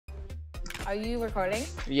Are you recording?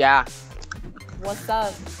 Yeah. What's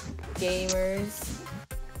up, gamers?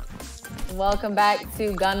 Welcome back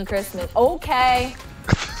to Gun Christmas. Okay.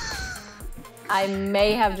 I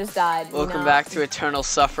may have just died. Welcome back to Eternal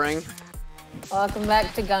Suffering. Welcome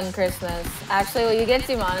back to Gun Christmas. Actually, will you get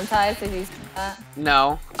demonetized if you say that?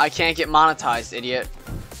 No, I can't get monetized, idiot.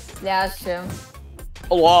 Yeah, that's true.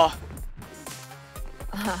 Allah.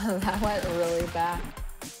 That went really bad.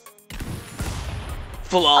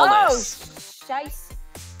 Flawless. Oh, shice.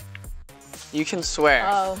 You can swear.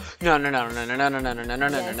 Oh. No. Yes.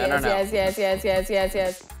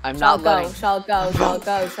 I'm not letting. Shall go.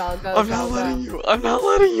 I'm not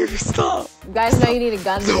letting you stop. You guys know you need a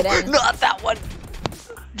gun to get in. Not that one.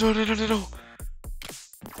 No. Get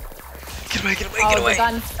away. The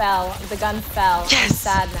gun fell. The gun fell. Yes. I'm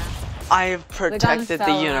sad now. I have protected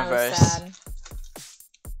the universe.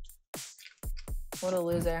 What a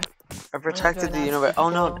loser. I protected the universe. Oh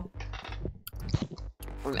no.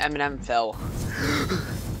 Eminem fell.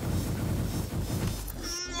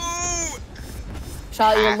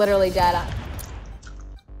 Charlotte, you're literally dead.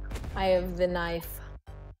 I have the knife.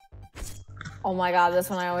 Oh my god, this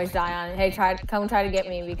one I always die on. Hey, come try to get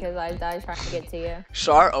me because I died trying to get to you.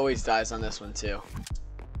 Char always dies on this one too.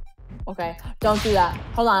 Okay, don't do that.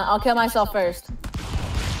 Hold on, I'll kill myself first.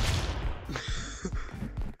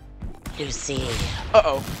 Lucy.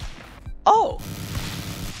 Uh-oh. Oh.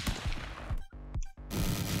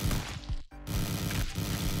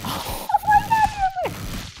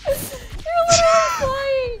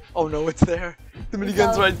 Oh no, it's there. The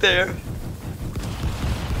minigun's right there.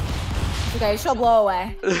 Okay, she'll blow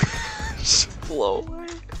away. She'll blow away.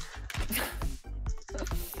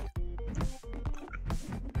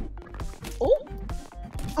 Oh!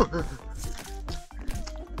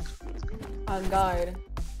 On guard.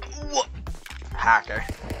 What? Hacker.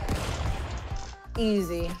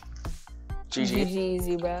 Easy. GG.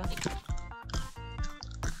 Easy, bro.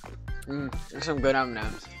 There's some good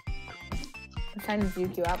M&Ms. I'm trying to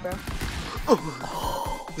juke you out, bro.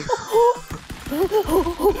 Oh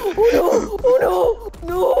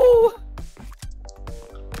no!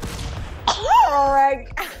 Alright.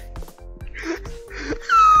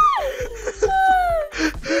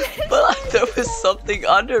 But there was something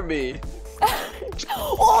under me.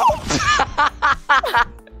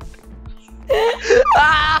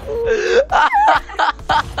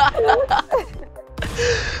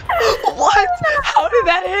 What? How did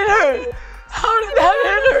that hit her? How did that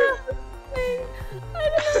hit her? I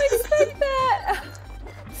didn't expect that.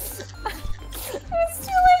 It's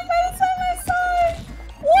too late by the time I saw it.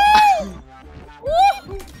 Woo!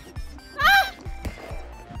 Woo! Ah!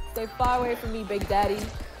 Stay far away from me, Big Daddy.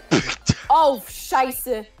 Oh,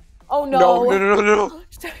 scheisse. Oh no. No.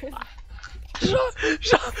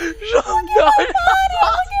 Shut Look at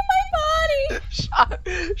my body.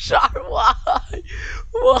 Char, why?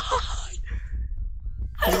 Why?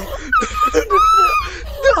 No.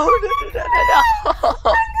 I'm gonna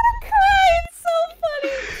cry. It's so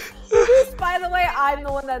funny. Bruce, by the way, I'm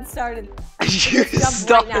the one that started.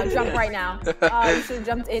 Jump right now. You should have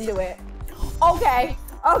jumped into it. Okay,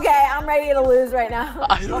 I'm ready to lose right now.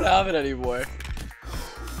 I don't have it anymore.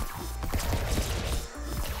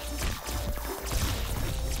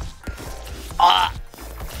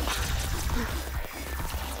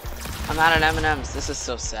 I'm out of M&Ms. This is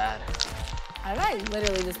so sad. I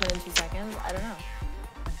literally just went in 2 seconds. I don't know.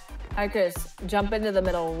 Alright, Chris, jump into the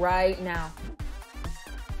middle right now.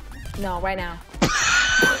 No, right now.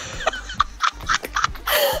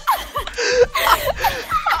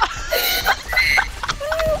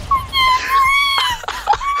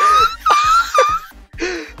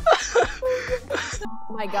 Oh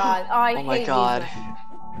my god. Oh, I hate my god. These.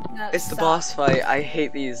 It's the boss fight. I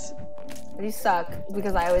hate these. These suck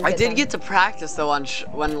because I always. I did get to practice though on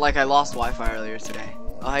when like I lost Wi-Fi earlier today.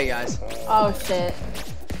 Oh hey guys. Oh shit.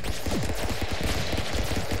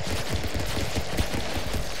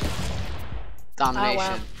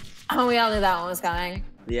 Domination. Oh, well. We all knew that one was coming.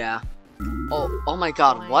 Yeah. Oh my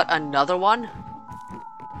god, what? Another one?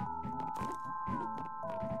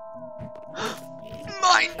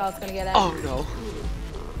 Mine! Charlotte's gonna get it. Oh no.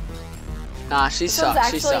 Nah, she sucks.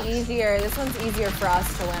 She sucks. This one's actually easier. This one's easier for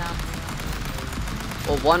us to win on.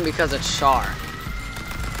 Well, one because it's Char.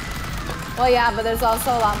 Well, yeah, but there's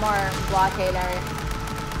also a lot more blockade area.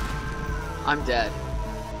 I'm dead.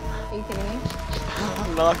 Are you kidding me?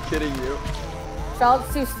 I'm not kidding you.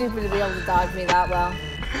 Charlotte's too stupid to be able to dodge me that well.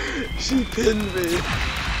 She pinned me.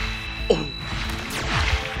 Oh.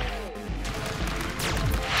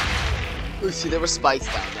 Lucy, there were spikes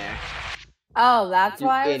down there. Oh, that's You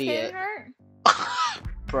why idiot. I was getting hurt?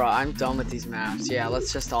 Bro, I'm done with these maps. Yeah,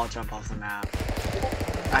 let's just all jump off the map.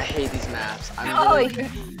 I hate these maps. Oh,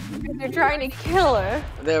 you're trying to kill her.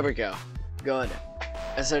 There we go. Good.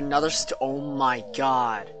 Is there another oh my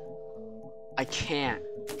god. I can't.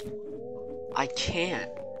 I can't.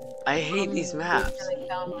 I hate these maps.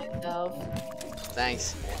 I'm gonna kill myself.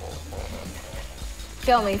 Thanks.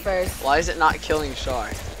 Kill me first. Why is it not killing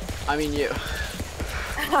Shark? I mean you.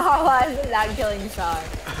 Why is it not killing Shark?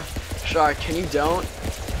 Shark, can you don't?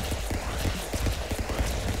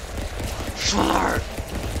 Shark!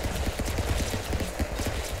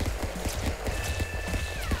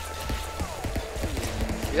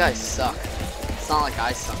 You guys suck. It's not like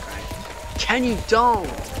I suck, right? Can you don't?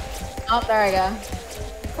 Oh, there we go.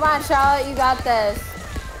 Come on, Charlotte, you got this.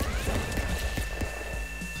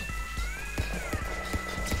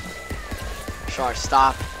 Shark,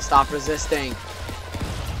 stop. Stop resisting.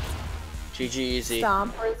 GG easy.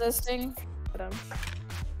 Stomp resisting.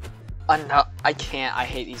 No, I can't. I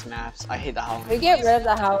hate these maps. I hate the Halloween. We get rid of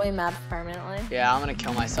the Halloween map permanently. Yeah, I'm gonna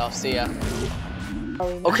kill myself. See ya.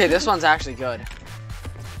 Okay, this one's actually good.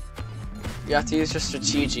 You have to use your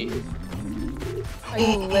strategy.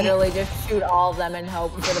 You literally just shoot all of them and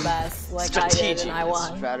hope for the best, like I did and I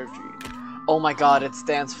won. Strategy. Oh my god, it's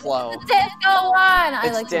Dance Flow. It's Disco One! I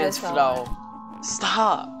It's like Dance Disco Flow. One.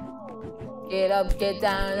 Stop. Get up, get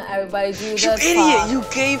down, everybody do You the idiot! pop. You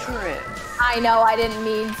gave her it. I know, I didn't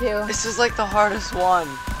mean to. This is like the hardest one.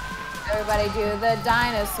 Everybody do the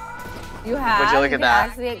dinosaur. You have. Would you look at that?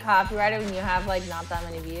 Actually get copyrighted when you have like not that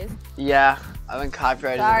many views. Yeah, I've been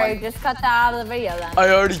copyrighted. Sorry, Like... just cut that out of the video then. I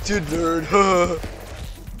already did, nerd.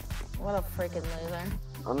 What a freaking loser.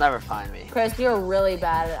 They'll never find me. Chris, you're really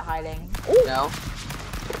bad at hiding. No?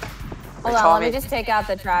 Hold on, let me just take out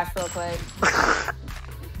the trash real quick.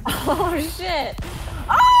 Oh shit.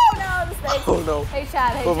 Oh no, the snake. Oh no. Hey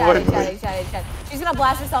Chad, hey Chad, hey Chad, hey Chad, hey Chad. She's gonna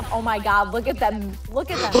blast herself. Oh my god, look at them. Look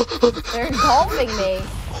at them. They're engulfing me.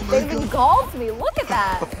 They've engulfed me. Look at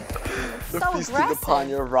that. They're So feasting aggressive. upon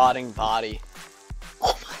your rotting body.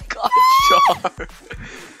 Oh my god, Char.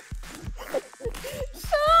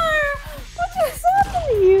 Char, what just happened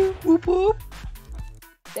to you? Whoop whoop.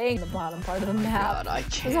 Dang, the bottom part of the map. God, I It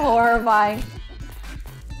was can't. horrifying.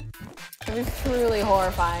 It was truly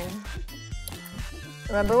horrifying.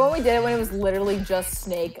 Remember when we did it when it was literally just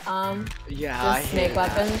snake, Yeah, I just hated snake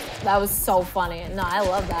weapons? That was so funny. No, I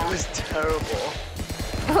love that. It was terrible.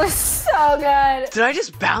 It was so good. Did I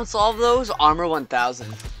just bounce all of those? Armor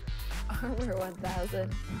 1000. Armor 1000.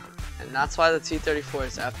 And that's why the T-34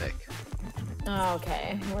 is epic.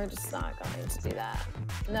 Okay, we're just not going to do that.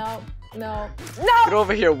 No, no, Get no!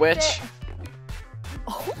 over here, witch.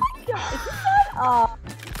 Oh my god, shut up.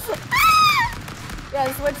 Yeah,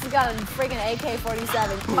 this witch has got a freaking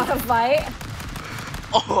AK-47. You wanna fight?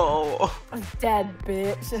 Oh. I'm dead,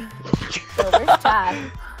 bitch. Oh, where's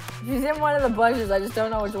Chad? She's in one of the bushes, I just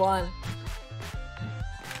don't know which one.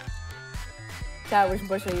 Chad, which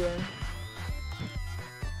bush are you in?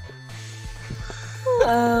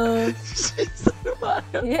 Hello.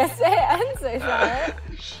 Yes, answer, Charlotte.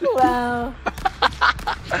 Hello.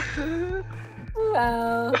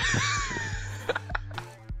 Hello.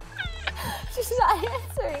 She's not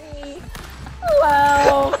answering me.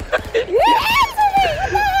 Hello. You answer me!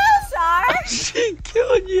 Hello, Char! She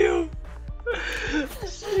killed you.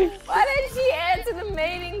 Why didn't she answer the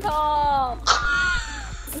mating call?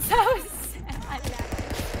 So sad.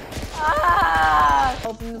 Ah!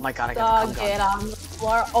 Open the Oh my god, I got the dog, cum get gun. on the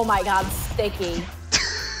floor. Oh my god, sticky.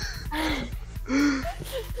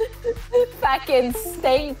 Fucking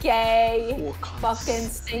stinky. Oh, God. Fucking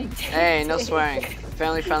stinky. Hey, no swearing.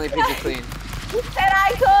 Family friendly, PG clean. You said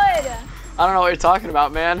I could. I don't know what you're talking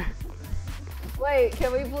about, man. Wait,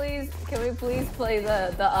 can we please play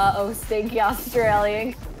the uh-oh stinky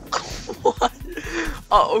Australian? What?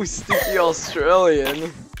 Uh-oh, stinky Australian.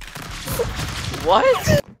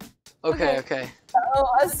 What? Okay, okay. Oh,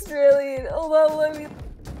 Australian. Hold on, let me.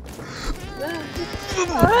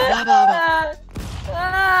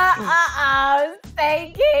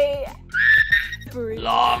 Stinky.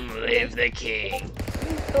 Long live the king.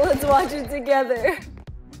 Let's watch it together.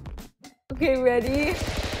 Okay, ready?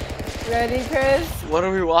 Ready, Chris? What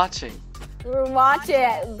are we watching? Watch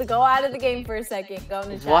it. Go out of the game for a second. Go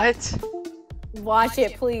into chat. What? Watch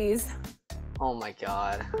it, please. Oh my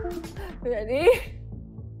god. Ready?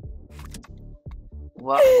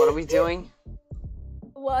 What are we doing?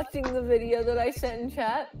 Watching the video that I sent in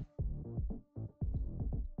chat.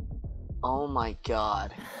 Oh my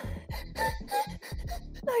god.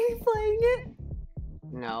 Are you playing it?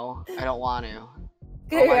 No, I don't want to.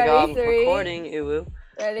 Okay, Oh my god, I'm ready? recording. Ew.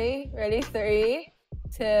 Ready? Ready? 3,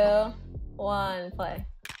 2, 1, play.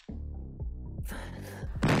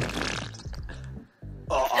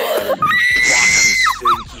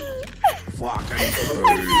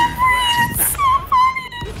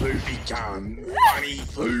 Food become funny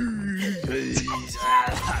food, please.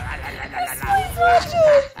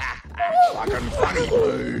 Fucking funny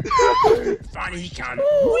food. Funny cunt.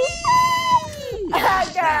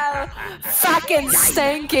 Fucking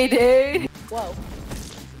stinky, dude. Whoa.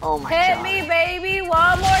 Oh my Hit god. me, baby,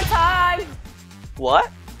 one more time. What?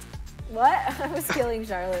 What? I was killing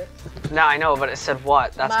Charlotte. No, I know, but it said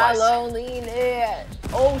what? That's My why. loneliness.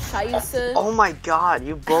 Oh, scheisse. Oh my god,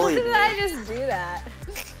 you How bullied did me. I just do that?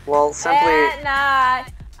 Well, simply. At night,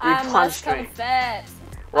 I must punched me. confess.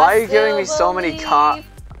 Why are I you giving me still so many believe,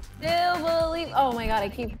 Still believe. Oh my god, I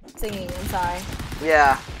keep singing. I'm sorry.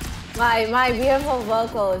 Yeah. My beautiful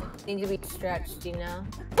vocals need to be stretched, you know?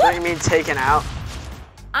 What do you mean taken out?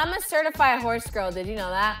 I'm a certified horse girl. Did you know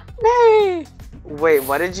that? Nay. Wait,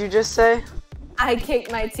 what did you just say? I kicked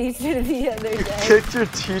my teacher the other day. Kicked your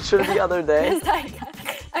teacher the other day?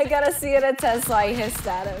 I got a C at a test, so I hissed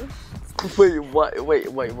at him. Wait, what? Wait.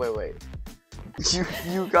 You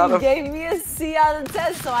got He a. gave me a C on the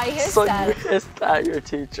test, so I hissed So at you him. hissed at your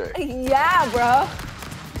teacher. Yeah, bro.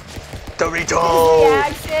 Dorito. His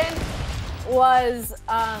reaction was,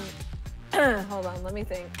 hold on, let me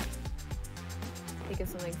think. Think of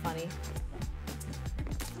something funny.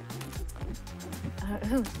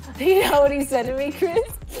 You know what he said to me, Chris?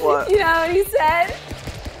 What? You know what he said?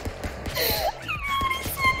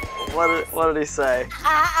 What did he say?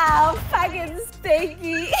 Ow, fucking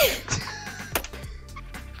stinky.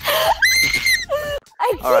 I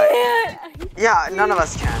can't. All right. Yeah, none of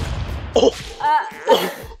us can. Oh.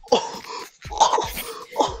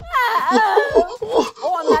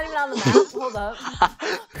 Oh, I'm not even on the map. Hold up.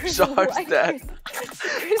 Shark's dead.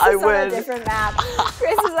 Chris I is on win. a different map.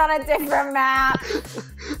 Chris is on a different map.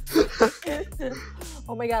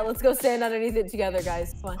 Oh my god, let's go stand underneath it together,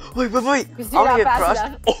 guys. Come on. Wait. Because I'm you're gonna not get fast crushed.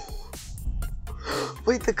 enough. Oh.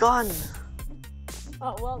 Wait, the gun.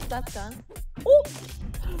 Oh, well, that's done. Oh!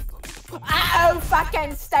 Ow,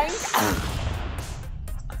 fucking stink!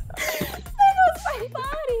 There goes my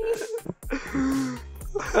body!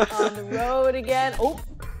 On the road again. Oh!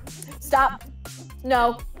 Stop!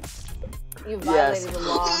 No. You violated the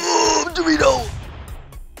law. Dorito.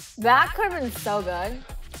 That could have been so good.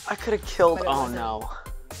 I could have killed. But it Oh wasn't. no.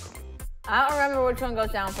 I don't remember which one goes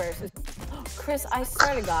down first. Chris, I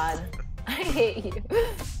swear to God. I hate you.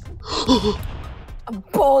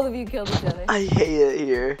 Both of you killed each other. I hate it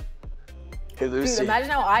here. Hey, Lucy. Dude, imagine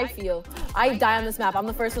how I feel. I die on this map. I'm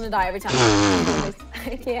the first one to die every time. I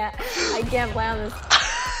can't play on this.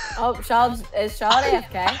 Oh, is Charlotte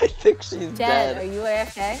AFK? I think she's Jen, are dead. you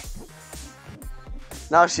AFK?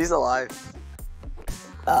 No, she's alive.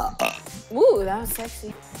 Ooh, that was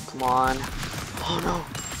sexy. Come on. Oh no.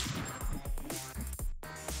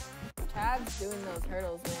 Chad's doing those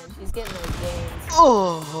hurdles, man. She's getting those gains.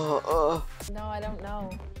 Oh. No, I don't know.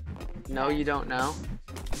 No, you don't know.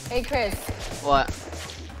 Hey, Chris. What?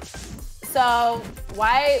 So,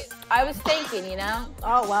 why? I was thinking, you know?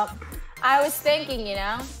 Oh, well. I was thinking, you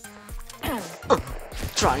know?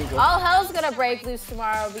 Triangle. All hell's gonna break loose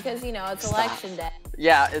tomorrow because, you know, it's election day.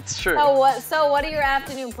 Yeah, it's true. So what are your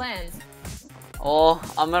afternoon plans? Oh,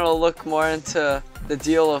 I'm gonna look more into the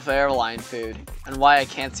deal of airline food and why I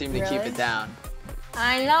can't seem to keep Really? it down.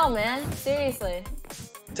 I know, man. Seriously.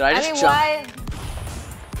 Did I just mean, jump? why?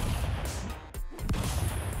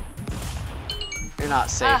 You're not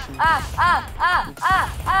safe. The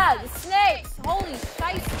snakes! Holy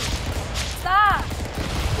shite! Stop!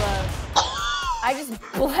 Bro, I just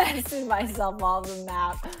blasted myself off the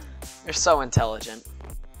map. You're so intelligent.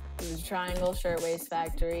 The Triangle Shirtwaist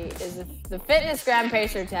Factory is the fitness gram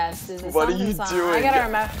pacer test. Is it What are something you song? doing? I gotta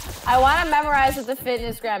remember. I want to memorize what the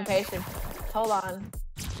fitness gram pacer. Hold on.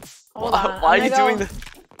 Hold on. Why are I'm you gonna doing go- this?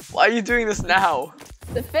 Why are you doing this now?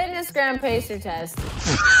 The fitness gram pacer test.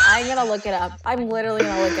 I'm gonna look it up. I'm literally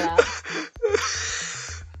gonna look it up.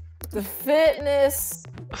 The fitness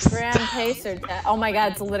gram pacer test. Oh my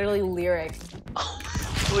god, it's literally lyric.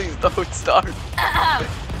 Please don't start.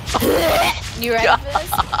 You ready for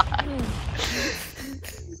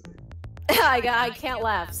this? I can't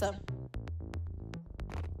laugh, so.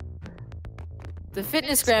 The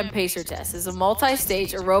Fitness Gram Pacer Test is a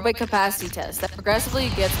multi-stage aerobic capacity test that progressively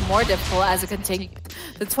gets more difficult as it continues.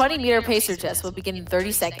 The 20-meter pacer test will begin in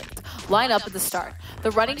 30 seconds. Line up at the start.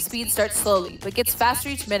 The running speed starts slowly, but gets faster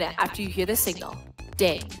each minute after you hear the signal.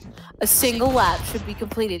 Ding. A single lap should be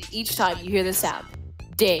completed each time you hear the sound.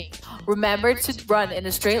 Ding. Remember to run in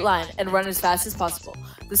a straight line and run as fast as possible.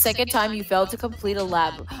 The second time you fail to complete a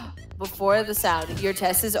lap before the sound, your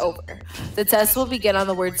test is over. The test will begin on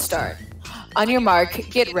the word start. On your mark,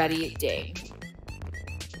 get ready, ding.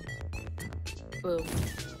 Boom.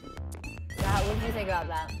 What did you think about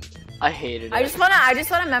that? I hated it. I just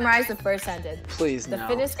wanna memorize the first sentence. Please The no.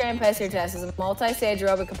 fitness grand pacer test is a multi-stage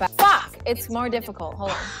aerobic capacity. Fuck! It's more difficult.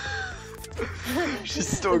 Hold on. She's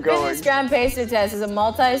still The going. fitness grand pacer test is a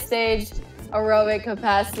multi-stage aerobic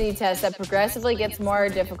capacity test that progressively gets more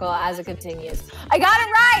difficult as it continues. I got it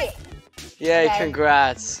right! Yay, Okay.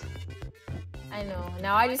 congrats. I know.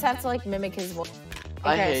 Now I just have to like mimic his voice.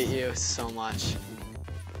 I Okay. hate you so much.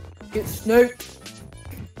 Get snake.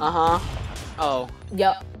 Uh-huh. Oh,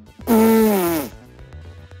 Yup.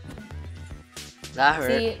 that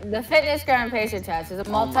hurt. See, the fitness grand pacer test is a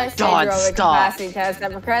Oh my multi-stage God, aerobic stop. capacity test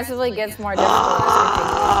that progressively gets more difficult as it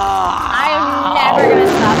continues. I am never gonna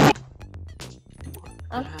stop.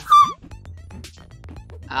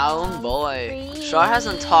 Alan boy. Shar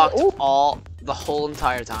hasn't talked the whole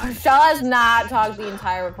entire time. Shaw has not talked the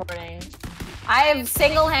entire recording. I have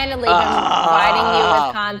single-handedly been providing you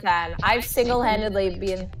with content. I've single-handedly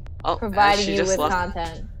been providing she you just with left.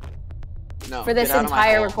 content No, for this get out of my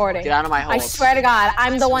entire hole. recording. Get out of my hole. I swear to God,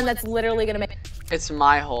 I'm the one that's literally gonna make. It's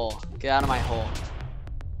my hole. Get out of my hole.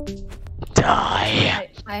 Die.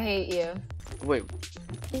 I hate you. Wait,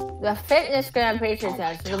 The fitness grand pacer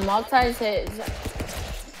test is a multi-stage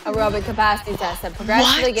aerobic capacity test that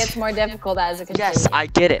progressively What? gets more difficult as it continues. Yes, I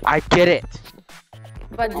get it. I get it.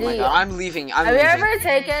 But oh my D, god, I'm leaving. I'm have you leaving. ever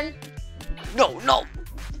taken? No, no.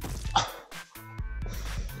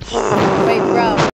 Wait,